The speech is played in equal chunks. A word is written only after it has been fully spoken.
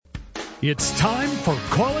It's time for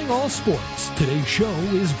Calling All Sports. Today's show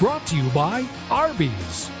is brought to you by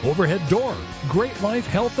Arby's, Overhead Door, Great Life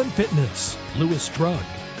Health and Fitness, Lewis Drug,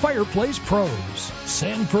 Fireplace Pros,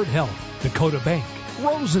 Sanford Health, Dakota Bank,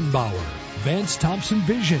 Rosenbauer, Vance Thompson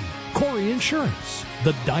Vision, Corey Insurance,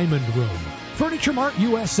 The Diamond Room, Furniture Mart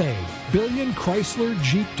USA, Billion Chrysler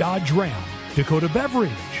Jeep Dodge Ram, Dakota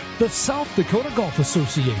Beverage, the South Dakota Golf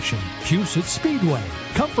Association, Puget Speedway,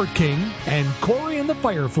 Comfort King, and Corey and the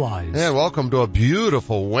Fireflies. And welcome to a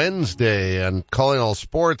beautiful Wednesday and Calling All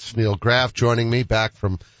Sports. Neil Graff joining me back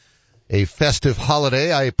from a festive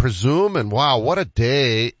holiday, I presume. And wow, what a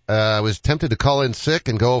day. I was tempted to call in sick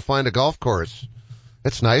and go find a golf course.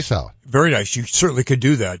 It's nice out. Very nice. You certainly could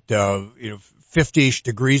do that. 50-ish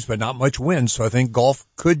degrees, but not much wind. So I think golf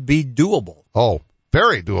could be doable. Oh,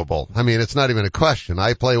 very doable. I mean, it's not even a question.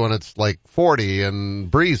 I play when it's like 40 and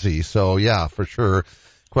breezy. So yeah, for sure.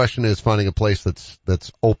 Question is finding a place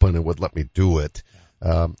that's open and would let me do it.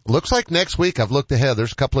 Looks like next week, I've looked ahead.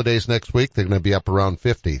 There's a couple of days next week. They're going to be up around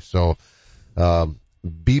 50. So,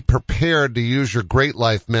 be prepared to use your Great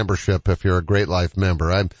Life membership if you're a Great Life member.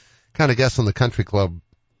 I'm kind of guessing the country club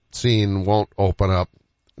scene won't open up.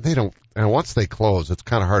 They don't, and once they close, it's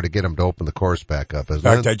kind of hard to get them to open the course back up, isn't it?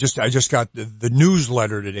 In fact, I just got the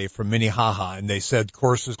newsletter today from Minnehaha, and they said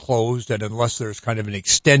course is closed, and unless there's kind of an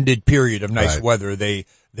extended period of nice weather, they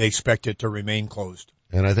expect it to remain closed.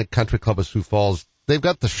 And I think Country Club of Sioux Falls, they've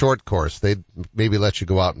got the short course. They'd maybe let you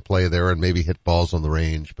go out and play there and maybe hit balls on the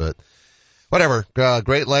range, but whatever.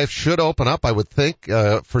 Great Life should open up, I would think,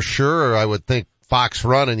 for sure. I would think Fox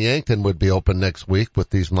Run in Yankton would be open next week with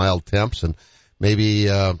these mild temps, and maybe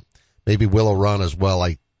Willow Run as well.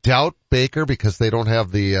 I doubt Baker because they don't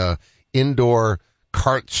have the indoor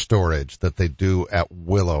cart storage that they do at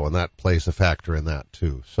Willow, and that plays a factor in that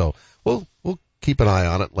too. So we'll keep an eye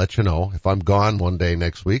on it, let you know. If I'm gone one day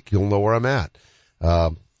next week, you'll know where I'm at.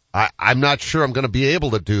 I'm not sure I'm going to be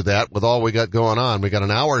able to do that with all we got going on. We got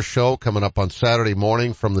an hour show coming up on Saturday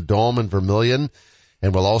morning from the Dome in Vermilion,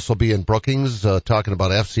 and we'll also be in Brookings talking about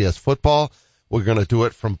FCS football. We're going to do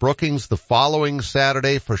it from Brookings the following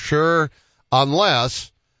Saturday for sure,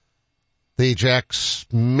 unless the Jacks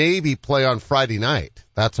maybe play on Friday night.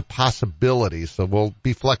 That's a possibility, so we'll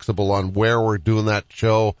be flexible on where we're doing that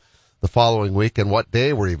show the following week and what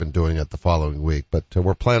day we're even doing it the following week. But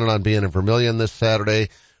we're planning on being in Vermilion this Saturday,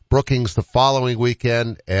 Brookings the following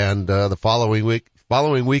weekend, and the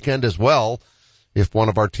following weekend as well if one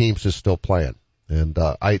of our teams is still playing. And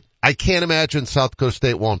I can't imagine South Dakota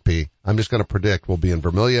State won't be. I'm just going to predict we'll be in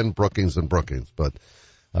Vermilion, Brookings, and Brookings. But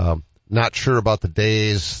not sure about the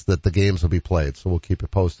days that the games will be played, so we'll keep you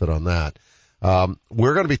posted on that.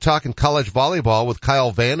 We're going to be talking college volleyball with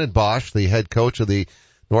Kyle VandenBosch, the head coach of the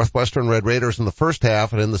Northwestern Red Raiders in the first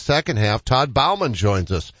half. And in the second half, Todd Bauman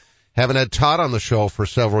joins us. Haven't had Todd on the show for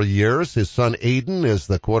several years. His son Aiden is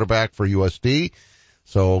the quarterback for USD.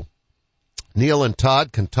 So Neil and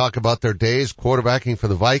Todd can talk about their days quarterbacking for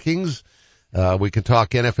the Vikings. We can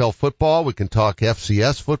talk NFL football. We can talk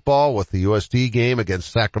FCS football with the USD game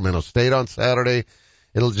against Sacramento State on Saturday.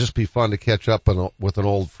 It'll just be fun to catch up with an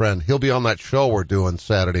old friend. He'll be on that show we're doing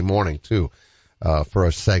Saturday morning too, for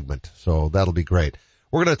a segment. So that'll be great.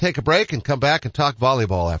 We're going to take a break and come back and talk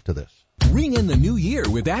volleyball after this. Ring in the new year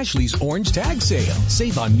with Ashley's Orange Tag Sale.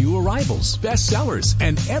 Save on new arrivals, best sellers,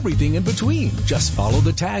 and everything in between. Just follow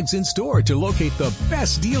the tags in store to locate the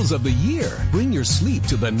best deals of the year. Bring your sleep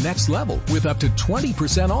to the next level with up to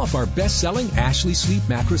 20% off our best-selling Ashley Sleep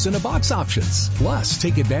Mattress in a Box options. Plus,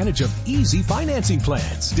 take advantage of easy financing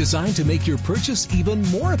plans designed to make your purchase even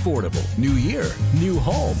more affordable. New year, new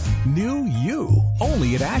home, new you.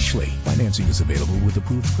 Only at Ashley. Financing is available with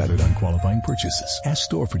approved credit on qualifying purchases. Ask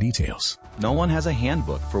store for details. No one has a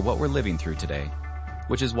handbook for what we're living through today,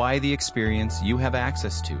 which is why the experience you have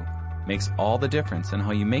access to makes all the difference in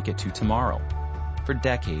how you make it to tomorrow. For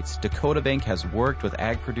decades, Dakota Bank has worked with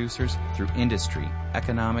ag producers through industry,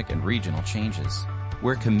 economic, and regional changes.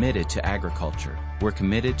 We're committed to agriculture. We're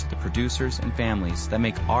committed to the producers and families that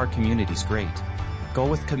make our communities great. Go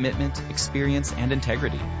with commitment, experience, and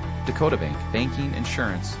integrity. Dakota Bank, banking,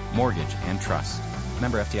 insurance, mortgage, and trust.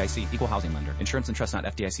 Member FDIC, equal housing lender. Insurance and trust not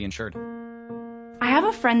FDIC insured. I have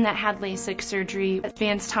a friend that had LASIK surgery at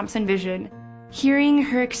Vance Thompson Vision. Hearing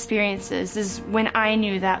her experiences is when I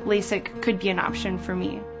knew that LASIK could be an option for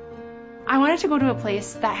me. I wanted to go to a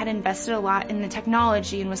place that had invested a lot in the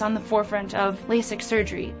technology and was on the forefront of LASIK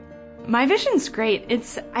surgery. My vision's great.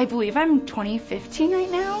 I believe I'm 20/15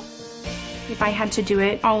 right now. If I had to do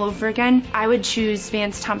it all over again, I would choose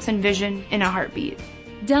Vance Thompson Vision in a heartbeat.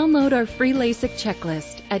 Download our free LASIK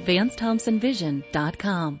checklist at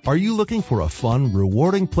VanceThompsonVision.com. Are you looking for a fun,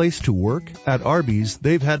 rewarding place to work? At Arby's,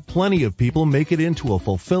 they've had plenty of people make it into a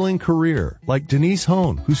fulfilling career, like Denise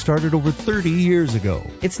Hone, who started over 30 years ago.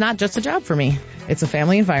 It's not just a job for me. It's a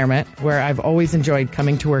family environment where I've always enjoyed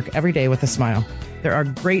coming to work every day with a smile. There are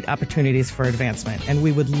great opportunities for advancement, and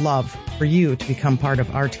we would love for you to become part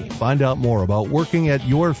of our team. Find out more about working at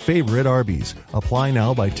your favorite Arby's. Apply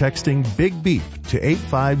now by texting Big Beef to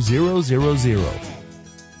 85000.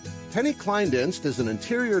 Penny Kleindienst is an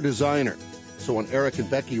interior designer. So when Eric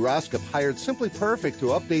and Becky Roskop hired Simply Perfect to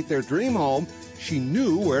update their dream home, she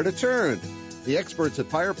knew where to turn. The experts at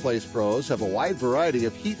Fireplace Pros have a wide variety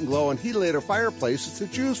of heat and glow and Heatilator fireplaces to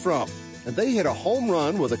choose from. And they hit a home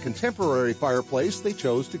run with a contemporary fireplace they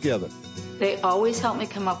chose together. They always help me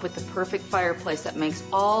come up with the perfect fireplace that makes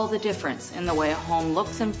all the difference in the way a home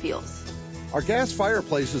looks and feels. Our gas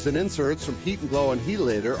fireplaces and inserts from Heat and Glow and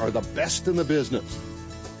Heatilator are the best in the business.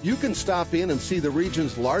 You can stop in and see the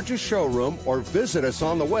region's largest showroom or visit us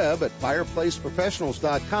on the web at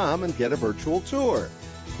fireplaceprofessionals.com and get a virtual tour.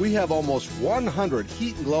 We have almost 100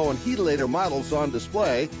 Heat and Glow and Heatilator models on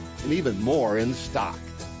display and even more in stock.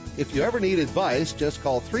 If you ever need advice, just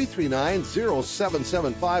call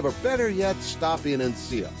 339-0775 or better yet, stop in and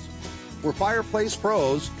see us. We're Fireplace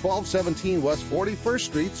Pros, 1217 West 41st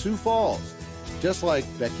Street, Sioux Falls. Just like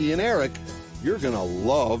Becky and Eric, you're going to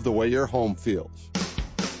love the way your home feels.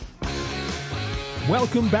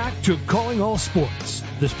 Welcome back to Calling All Sports.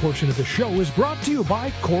 This portion of the show is brought to you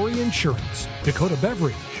by Corey Insurance, Dakota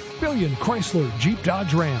Beverage, Billion Chrysler Jeep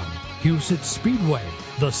Dodge Ram, Huset Speedway,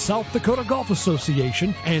 the South Dakota Golf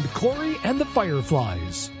Association, and Corey and the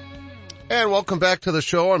Fireflies. And welcome back to the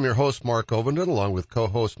show. I'm your host, Mark Ovenden, along with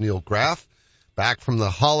co-host Neil Graff. Back from the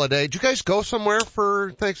holiday. Did you guys go somewhere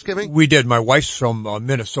for Thanksgiving? We did. My wife's from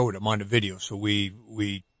Minnesota, Montevideo, so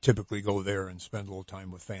we typically go there and spend a little time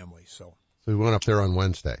with family. So we went up there on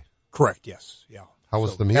Wednesday. Correct, yes. Yeah. How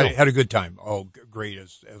was the meal? Had a good time. Oh, great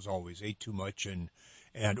as always. Ate too much and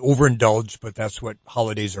overindulged, but that's what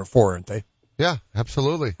holidays are for, aren't they? Yeah,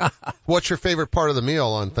 absolutely. What's your favorite part of the meal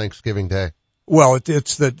on Thanksgiving Day? Well,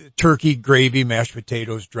 it's the turkey, gravy, mashed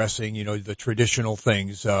potatoes, dressing, the traditional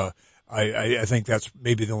things. I think that's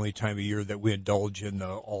maybe the only time of year that we indulge in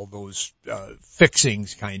all those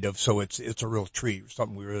fixings kind of. So it's a real treat,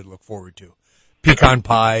 something we really look forward to. Pecan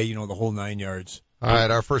pie, the whole 9 yards. All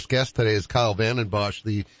right, our first guest today is Kyle VandenBosch,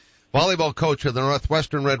 the volleyball coach of the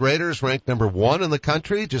Northwestern Red Raiders, ranked number 1 in the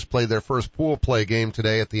country. Just played their first pool play game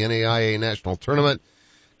today at the NAIA National Tournament.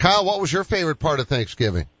 Kyle, what was your favorite part of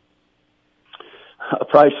Thanksgiving?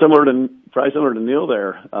 Probably similar to Neil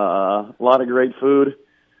there. A lot of great food.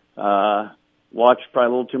 Watch probably a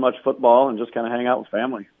little too much football and just kind of hang out with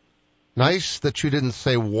family. Nice that you didn't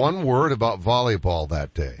say one word about volleyball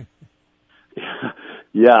that day.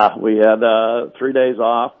 Yeah, we had 3 days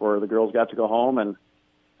off where the girls got to go home, and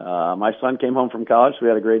my son came home from college, so we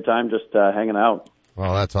had a great time just hanging out.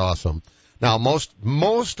 Well, that's awesome. Now,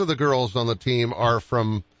 most of the girls on the team are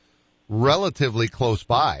from relatively close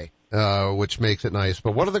by, which makes it nice.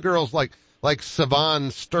 But what are the girls like? Like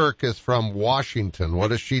Sivan Sturk is from Washington. What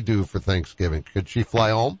does she do for Thanksgiving? Could she fly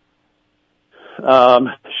home?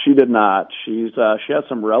 She did not. She has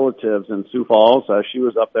some relatives in Sioux Falls. She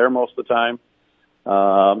was up there most of the time.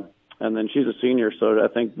 And then she's a senior, so I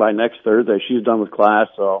think by next Thursday she's done with class,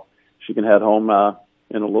 so she can head home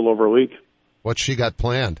in a little over a week. What's she got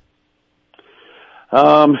planned?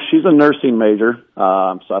 She's a nursing major,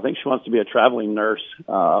 so I think she wants to be a traveling nurse.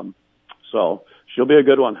 So she'll be a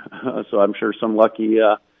good one. So I'm sure some lucky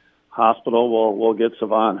hospital will get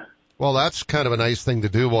Sivan. Well, that's kind of a nice thing to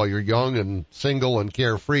do while you're young and single and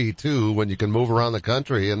carefree, too, when you can move around the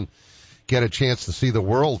country and get a chance to see the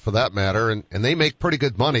world, for that matter. And they make pretty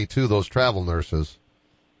good money, too, those travel nurses.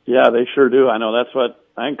 Yeah, they sure do. I know. That's what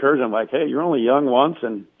I encourage them. Like, hey, you're only young once,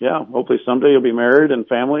 and, yeah, hopefully someday you'll be married and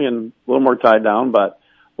family and a little more tied down. But,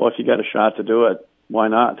 well, if you got a shot to do it, why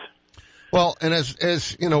not? Well, and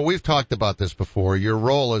as you know, we've talked about this before, your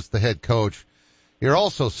role as the head coach, you're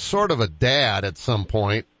also sort of a dad at some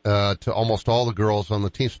point to almost all the girls on the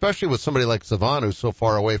team, especially with somebody like Sivan who's so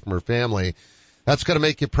far away from her family. That's going to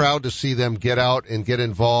make you proud to see them get out and get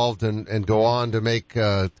involved and go on to make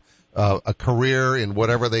a career in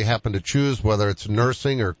whatever they happen to choose, whether it's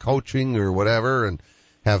nursing or coaching or whatever, and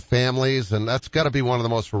have families. And that's got to be one of the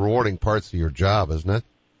most rewarding parts of your job, isn't it?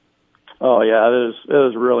 Oh yeah, it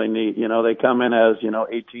is really neat. They come in as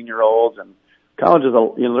 18-year-olds, and college is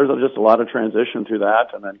there's just a lot of transition through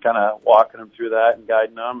that, and then kind of walking them through that and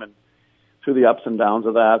guiding them and through the ups and downs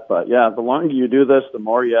of that. But yeah, the longer you do this, the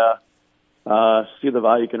more you see the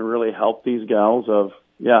value you can really help these gals of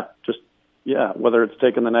whether it's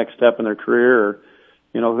taking the next step in their career or,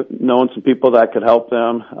 knowing some people that could help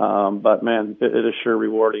them. But man, it is sure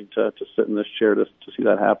rewarding to sit in this chair to see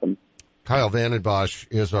that happen. Kyle VandenBosch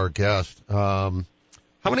is our guest.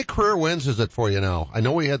 How many career wins is it for you now? I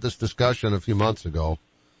know we had this discussion a few months ago.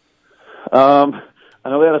 I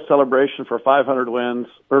know they had a celebration for 500 wins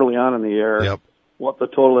early on in the year. Yep. What the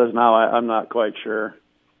total is now, I'm not quite sure.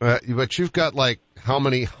 But you've got like how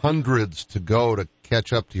many hundreds to go to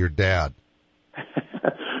catch up to your dad?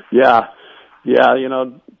 Yeah,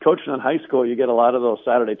 coaching in high school, you get a lot of those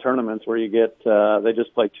Saturday tournaments where you get they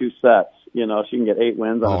just play 2 sets. So you can get 8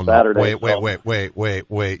 wins on a Saturday.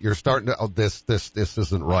 Wait. You're starting to, this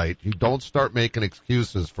isn't right. You don't start making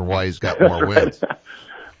excuses for why he's got more wins.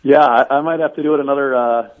 Yeah, I might have to do it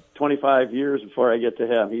another 25 years before I get to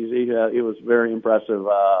him. He was very impressive.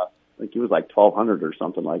 I think he was like 1,200 or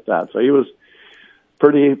something like that. So he was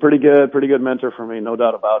pretty good mentor for me, no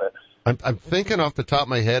doubt about it. I'm thinking off the top of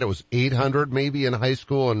my head, it was 800 maybe in high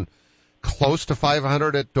school and close to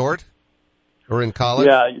 500 at Dort or in college.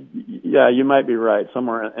 Yeah, you might be right.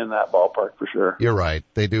 Somewhere in that ballpark for sure. You're right.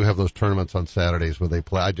 They do have those tournaments on Saturdays where they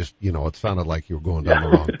play. I just, it sounded like you were going down the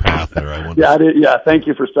wrong path there. I did. Yeah, thank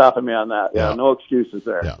you for stopping me on that. Yeah, no excuses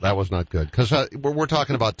there. Yeah, that was not good. Because we're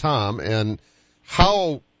talking about Tom, and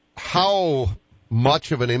how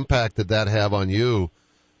much of an impact did that have on you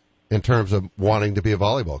in terms of wanting to be a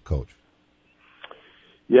volleyball coach?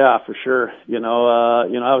 Yeah, for sure. I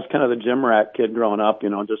was kind of the gym rat kid growing up,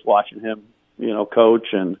 just watching him, coach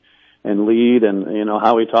and lead and,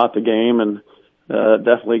 how he taught the game, and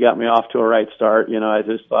definitely got me off to a right start. I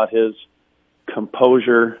just thought his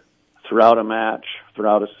composure throughout a match,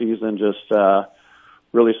 throughout a season, just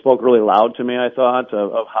really spoke really loud to me, I thought,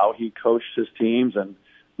 of how he coached his teams and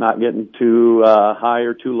not getting too high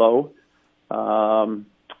or too low.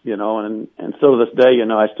 And still to this day,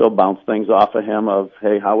 I still bounce things off of him of,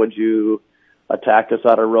 hey, how would you attack us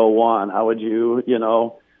out of row 1? How would you,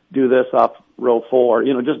 do this off row 4?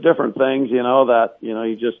 Just different things, that,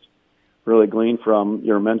 you just really glean from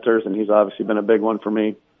your mentors, and he's obviously been a big one for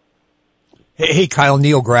me. Hey, Kyle,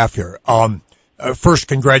 Neil Graff here. First,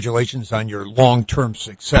 congratulations on your long-term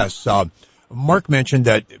success. Mark mentioned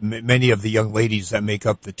that many of the young ladies that make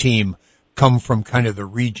up the team come from kind of the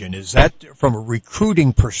region. Is that, from a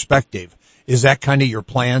recruiting perspective, is that kind of your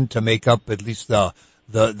plan to make up at least the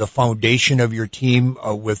foundation of your team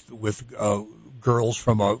with girls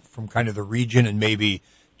from kind of the region, and maybe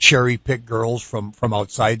cherry pick girls from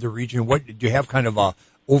outside the region? What do you have, kind of a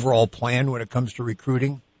overall plan when it comes to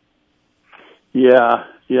recruiting? Yeah.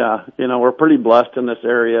 We're pretty blessed in this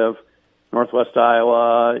area of Northwest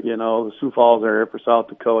Iowa, the Sioux Falls area for South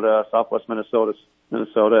Dakota, Southwest Minnesota,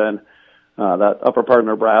 and that upper part of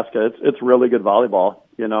Nebraska. It's really good volleyball,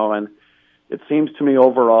 and it seems to me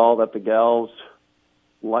overall that the gals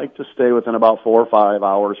like to stay within about 4 or 5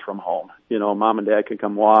 hours from home. Mom and dad can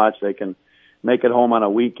come watch. They can make it home on a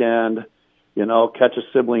weekend, catch a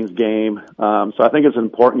siblings game. So I think it's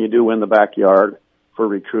important you do win the backyard for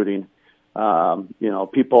recruiting.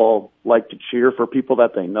 People like to cheer for people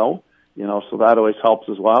that they know, so that always helps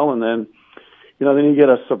as well. And then, then you get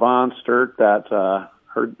a Savon Sturt that,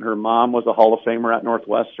 her mom was a Hall of Famer at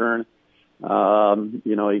Northwestern.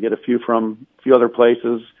 You get a few from a few other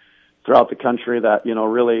places throughout the country that,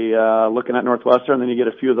 really, looking at Northwestern, and then you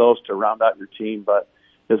get a few of those to round out your team. But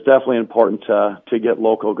it's definitely important to get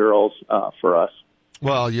local girls, for us.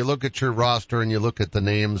 Well, you look at your roster and you look at the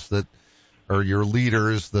names that are your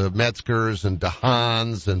leaders, the Metzgers and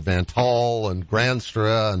DeHaans and Van Tol and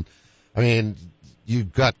Granstra. And I mean,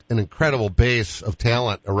 you've got an incredible base of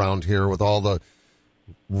talent around here with all the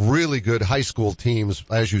really good high school teams,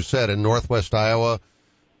 as you said, in Northwest Iowa.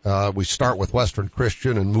 We start with Western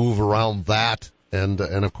Christian and move around that. And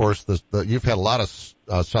of course, you've had a lot of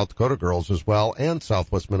South Dakota girls as well, and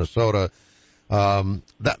Southwest Minnesota.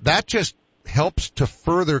 That just helps to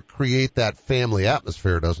further create that family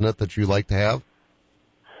atmosphere, doesn't it, that you like to have?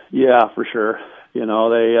 Yeah, for sure. They,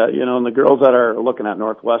 and the girls that are looking at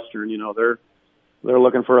Northwestern, they're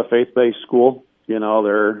looking for a faith-based school.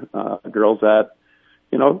 They're girls that,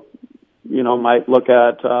 might look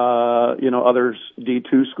at, others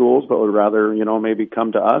D2 schools, but would rather, maybe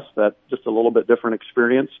come to us. That just a little bit different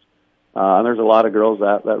experience. And there's a lot of girls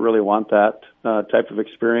that really want that, type of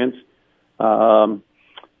experience. And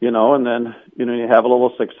then, you have a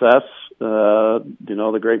little success.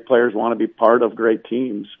 The great players want to be part of great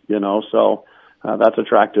teams, so, that's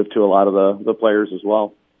attractive to a lot of the players as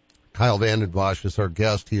well. Kyle VandenBosch is our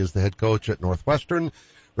guest. He is the head coach at Northwestern.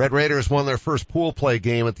 Red Raiders won their first pool play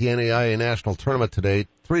game at the NAIA National Tournament today,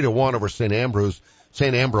 3-1 over St. Andrews.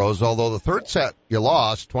 St. Ambrose, although the third set you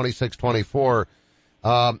lost 26-24.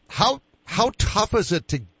 How tough is it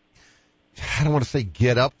to, I don't want to say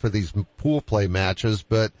get up for these pool play matches,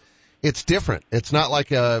 but it's different. It's not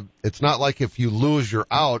like if you lose, you're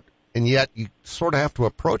out, and yet you sort of have to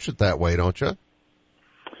approach it that way, don't you?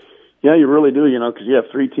 Yeah, you really do, because you have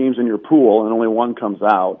 3 teams in your pool and only one comes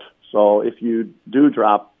out. So if you do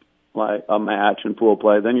drop like a match in pool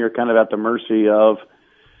play, then you're kind of at the mercy of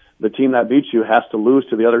the team that beats you has to lose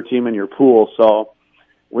to the other team in your pool. So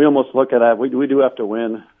we almost look at it. We do have to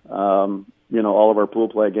win, all of our pool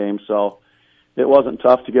play games. So it wasn't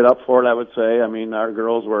tough to get up for it, I would say. I mean, our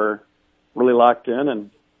girls were really locked in, and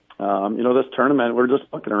this tournament, we're just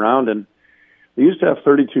looking around, and we used to have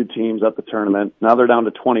 32 teams at the tournament. Now they're down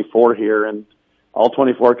to 24 here, and all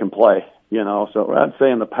 24 can play. So I'd say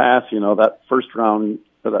in the past, that first round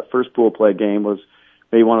or that first pool play game was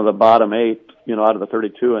maybe one of the bottom 8, out of the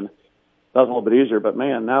 32, and that was a little bit easier. But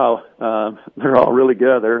man, now they're all really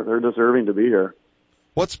good. They're deserving to be here.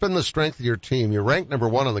 What's been the strength of your team? You're ranked number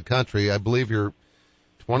 1 in the country. I believe you're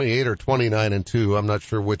 28 or 29-2. I'm not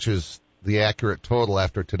sure which is the accurate total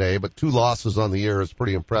after today, but 2 losses on the year is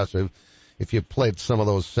pretty impressive. If you played some of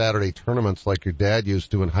those Saturday tournaments like your dad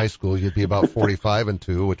used to in high school, you'd be about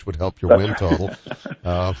 45-2, which would help your win total.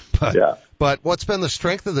 But what's been the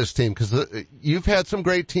strength of this team? Because you've had some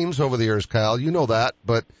great teams over the years, Kyle. You know that,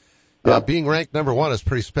 but being ranked number 1 is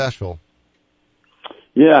pretty special.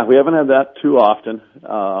 Yeah, we haven't had that too often.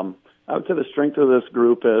 I would say the strength of this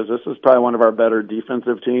group is this is probably one of our better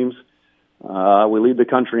defensive teams. We lead the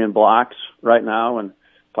country in blocks right now, and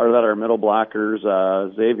part of that, our middle blockers,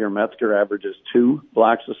 Xavier Metzger averages 2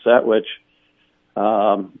 blocks a set, which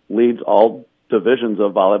leads all divisions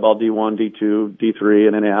of volleyball, D1, D2, D3,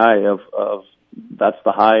 and NAI of that's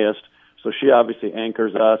the highest. So she obviously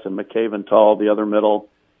anchors us, and McCaven Tall, the other middle,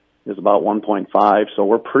 is about 1.5. So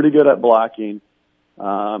we're pretty good at blocking,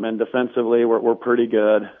 and defensively we're pretty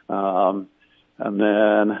good. And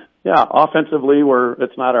then, offensively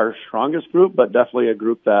it's not our strongest group, but definitely a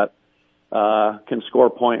group that can score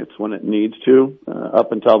points when it needs to,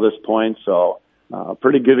 up until this point. So,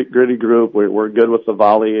 pretty good, gritty group. We're good with the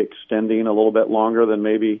volley extending a little bit longer than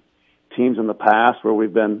maybe teams in the past where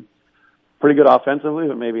we've been pretty good offensively,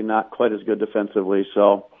 but maybe not quite as good defensively.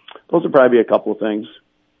 So those would probably be a couple of things.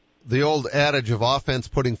 The old adage of offense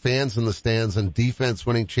putting fans in the stands and defense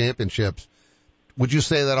winning championships. Would you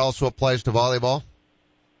say that also applies to volleyball?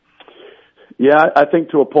 Yeah, I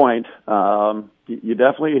think to a point. You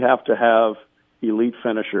definitely have to have elite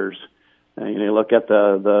finishers. And, you look at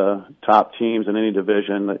the top teams in any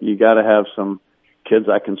division, you got to have some kids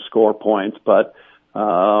that can score points. But,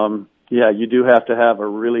 you do have to have a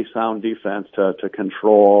really sound defense to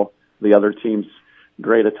control the other team's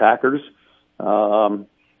great attackers.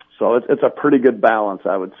 So it's a pretty good balance,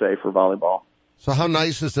 I would say, for volleyball. So how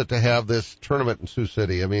nice is it to have this tournament in Sioux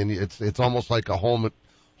City? I mean, it's almost like a home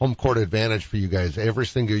court advantage for you guys every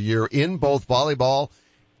single year in both volleyball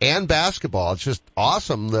and basketball. It's just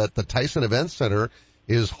awesome that the Tyson Event Center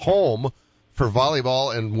is home for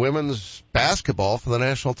volleyball and women's basketball for the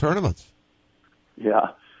national tournaments. Yeah.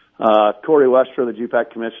 Corey Westra, the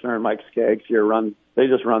GPAC commissioner, and Mike Skaggs here they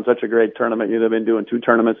just run such a great tournament. They've been doing 2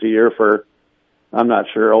 tournaments a year for, I'm not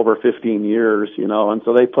sure, over 15 years, and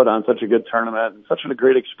so they put on such a good tournament and such a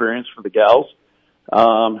great experience for the gals.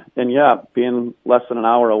 Being less than an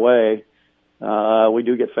hour away, we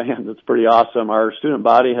do get fans. It's pretty awesome. Our student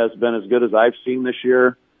body has been as good as I've seen this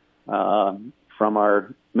year, from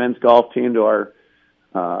our men's golf team to our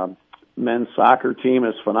men's soccer team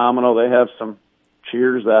is phenomenal. They have some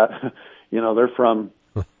cheers that, they're from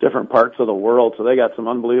different parts of the world, so they got some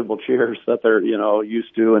unbelievable cheers that they're,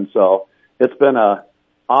 used to. And so it's been a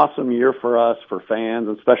awesome year for us, for fans,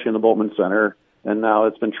 especially in the Boltman Center. And now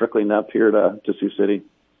it's been trickling up here to Sioux City.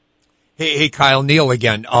 Hey, Kyle, Neil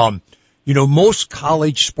again. Most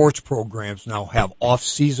college sports programs now have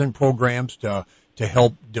off-season programs to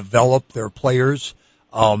help develop their players.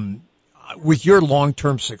 With your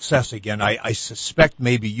long-term success again, I suspect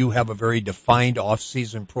maybe you have a very defined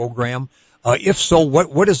off-season program. If so,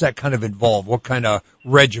 what does that kind of involve? What kind of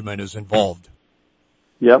regimen is involved?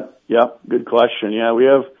 Yep. Good question. Yeah, we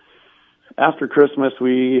have, after Christmas,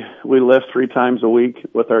 we lift 3 times a week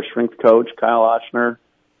with our strength coach, Kyle Ochner.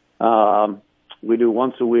 We do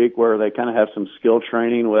once a week where they kind of have some skill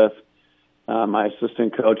training with my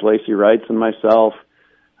assistant coach, Lacey Wrights, and myself,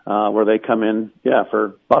 where they come in,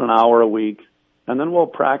 for about an hour a week. And then we'll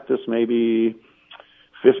practice maybe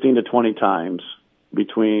 15 to 20 times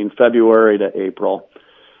between February to April.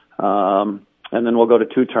 And then we'll go to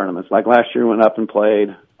 2 tournaments. Like last year, we went up and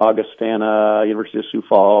played Augustana, University of Sioux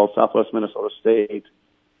Falls, Southwest Minnesota State.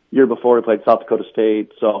 Year before, we played South Dakota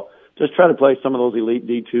State. So just try to play some of those elite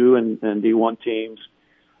D2 and D1 teams.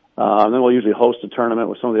 And then we'll usually host a tournament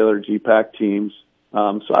with some of the other GPAC teams.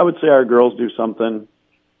 So I would say our girls do something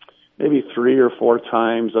maybe 3 or 4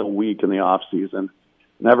 times a week in the off season.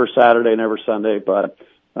 Never Saturday, never Sunday, but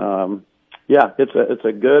yeah, it's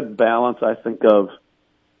a good balance, I think, of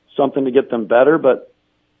something to get them better. But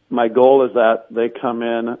my goal is that they come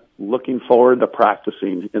in looking forward to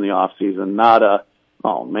practicing in the off season, not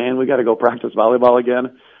oh man, we got to go practice volleyball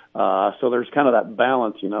again. So there's kind of that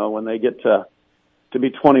balance, when they get to be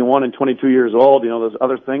 21 and 22 years old, those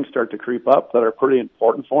other things start to creep up that are pretty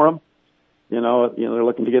important for them. They're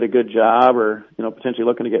looking to get a good job or, potentially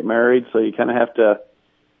looking to get married. So you kind of have to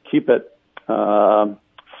keep it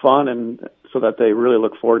fun and so that they really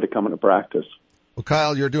look forward to coming to practice. Well,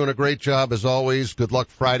 Kyle, you're doing a great job as always. Good luck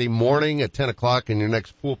Friday morning at 10 o'clock in your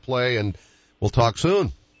next pool play, and we'll talk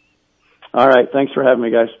soon. All right. Thanks for having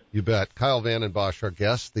me, guys. You bet. Kyle VandenBosch, our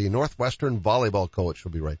guest, the Northwestern volleyball coach.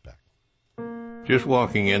 We'll be right back. Just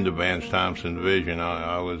walking into Vance Thompson Division,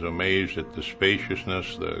 I was amazed at the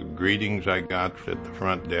spaciousness, the greetings I got at the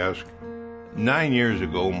front desk. 9 years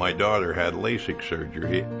ago, my daughter had LASIK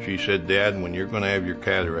surgery. She said, Dad, when you're going to have your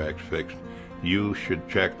cataracts fixed, you should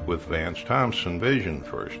check with Vance Thompson Vision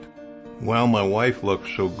first. Well, my wife looks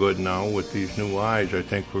so good now with these new eyes, I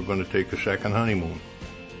think we're going to take a second honeymoon.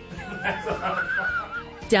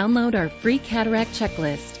 Download our free cataract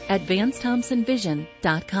checklist at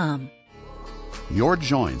VanceThompsonVision.com. Your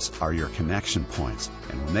joints are your connection points,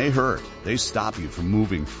 and when they hurt, they stop you from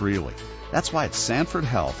moving freely. That's why at Sanford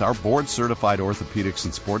Health, our board-certified orthopedics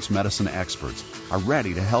and sports medicine experts are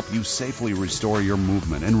ready to help you safely restore your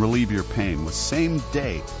movement and relieve your pain with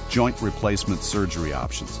same-day joint replacement surgery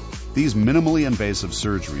options. These minimally invasive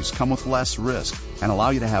surgeries come with less risk and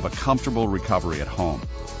allow you to have a comfortable recovery at home.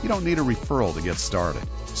 You don't need a referral to get started.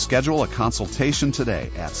 Schedule a consultation today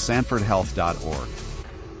at sanfordhealth.org.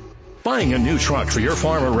 Buying a new truck for your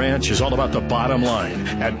farm or ranch is all about the bottom line.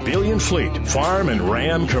 At Billion Fleet, Farm and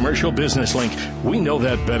Ram Commercial Business Link, we know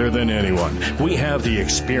that better than anyone. We have the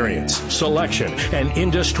experience, selection, and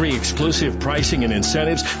industry-exclusive pricing and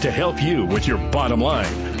incentives to help you with your bottom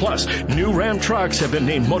line. Plus, new Ram trucks have been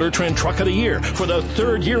named Motor Trend Truck of the Year for the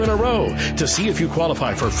 3rd year in a row. To see if you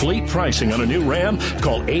qualify for fleet pricing on a new Ram,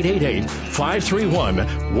 call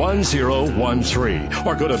 888-531-1013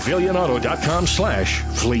 or go to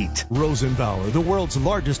billionauto.com/fleet. Rosenbauer, the world's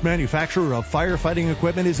largest manufacturer of firefighting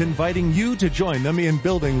equipment, is inviting you to join them in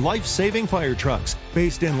building life-saving fire trucks.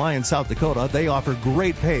 Based in Lyon, South Dakota, they offer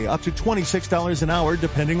great pay, up to $26 an hour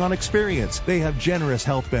depending on experience. They have generous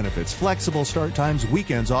health benefits, flexible start times,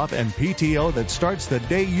 weekends off, and PTO that starts the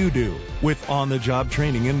day you do. With on-the-job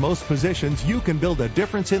training in most positions, you can build a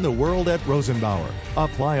difference in the world at Rosenbauer.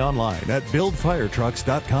 Apply online at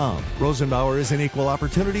buildfiretrucks.com. Rosenbauer is an equal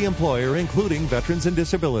opportunity employer, including veterans and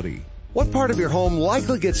disability. What part of your home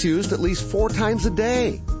likely gets used at least 4 times a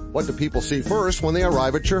day? What do people see first when they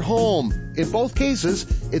arrive at your home? In both cases,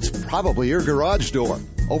 it's probably your garage door.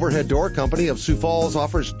 Overhead Door Company of Sioux Falls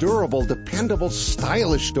offers durable, dependable,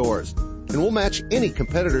 stylish doors, and will match any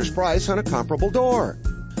competitor's price on a comparable door.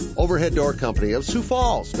 Overhead Door Company of Sioux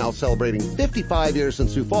Falls, now celebrating 55 years in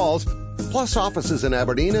Sioux Falls, plus offices in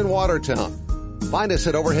Aberdeen and Watertown. Find us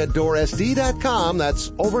at overheaddoorsd.com. That's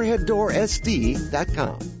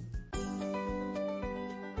overheaddoorsd.com.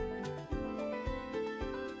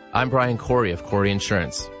 I'm Brian Corey of Corey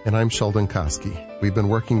Insurance. And I'm Sheldon Koski. We've been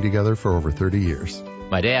working together for over 30 years.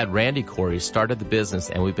 My dad, Randy Corey, started the business,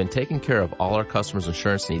 and we've been taking care of all our customers'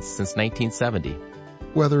 insurance needs since 1970.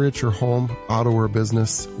 Whether it's your home, auto, or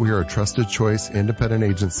business, we are a trusted choice independent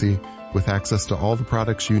agency with access to all the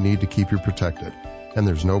products you need to keep you protected. And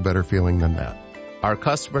there's no better feeling than that. Our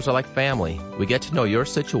customers are like family. We get to know your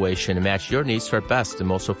situation and match your needs to our best and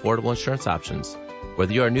most affordable insurance options.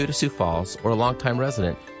 Whether you are new to Sioux Falls or a longtime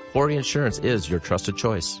resident, Corey Insurance is your trusted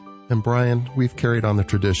choice. And Brian, we've carried on the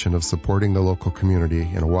tradition of supporting the local community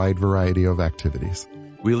in a wide variety of activities.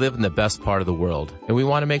 We live in the best part of the world, and we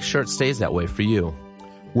want to make sure it stays that way for you.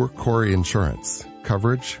 We're Corey Insurance.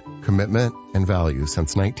 Coverage, commitment, and value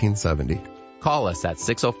since 1970. Call us at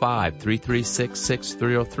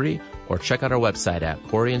 605-336-6303 or check out our website at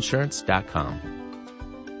coreyinsurance.com.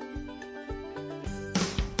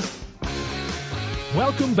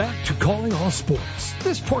 Welcome back to Calling All Sports.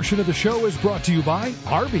 This portion of the show is brought to you by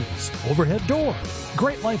Arby's, Overhead Door,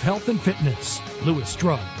 Great Life Health and Fitness, Lewis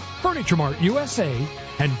Drug, Furniture Mart USA,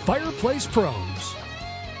 and Fireplace Pros.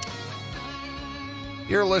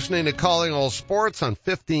 You're listening to Calling All Sports on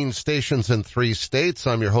 15 stations in 3 states.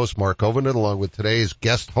 I'm your host, Mark Ovenden, along with today's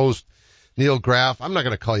guest host, Neil Graff. I'm not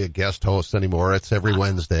going to call you guest host anymore. It's every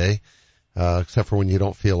Wednesday, except for when you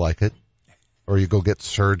don't feel like it, or you go get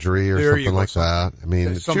surgery or something like that. I mean,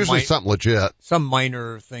 it's usually something legit. Some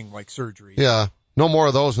minor thing like surgery. Yeah. No more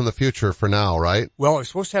of those in the future for now, right? Well, I was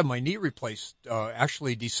supposed to have my knee replaced,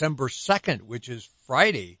 actually December 2nd, which is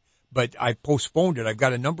Friday, but I postponed it. I've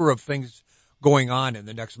got a number of things going on in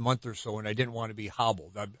the next month or so, and I didn't want to be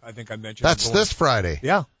hobbled. I think I mentioned that's this Friday.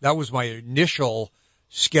 Yeah, that was my initial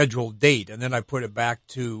scheduled date, and then I put it back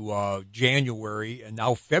to January and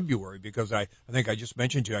now February because I think I just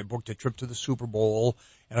mentioned to you I booked a trip to the Super Bowl,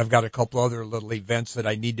 and I've got a couple other little events that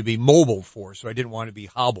I need to be mobile for, so I didn't want to be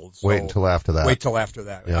hobbled. So wait until after that.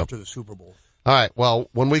 Yep. After the Super Bowl. All right.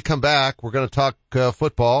 Well, when we come back, we're going to talk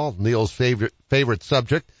football, Neil's favorite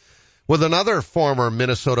subject. With another former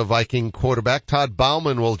Minnesota Viking quarterback, Todd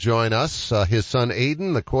Bauman will join us. His son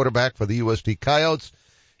Aiden, the quarterback for the USD Coyotes.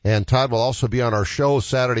 And Todd will also be on our show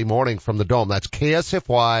Saturday morning from the Dome. That's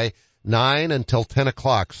KSFY 9 until 10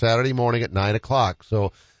 o'clock, Saturday morning at 9 o'clock.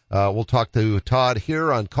 So we'll talk to Todd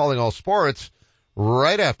here on Calling All Sports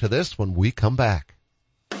right after this when we come back.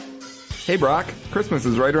 Hey, Brock. Christmas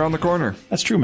is right around the corner. That's true,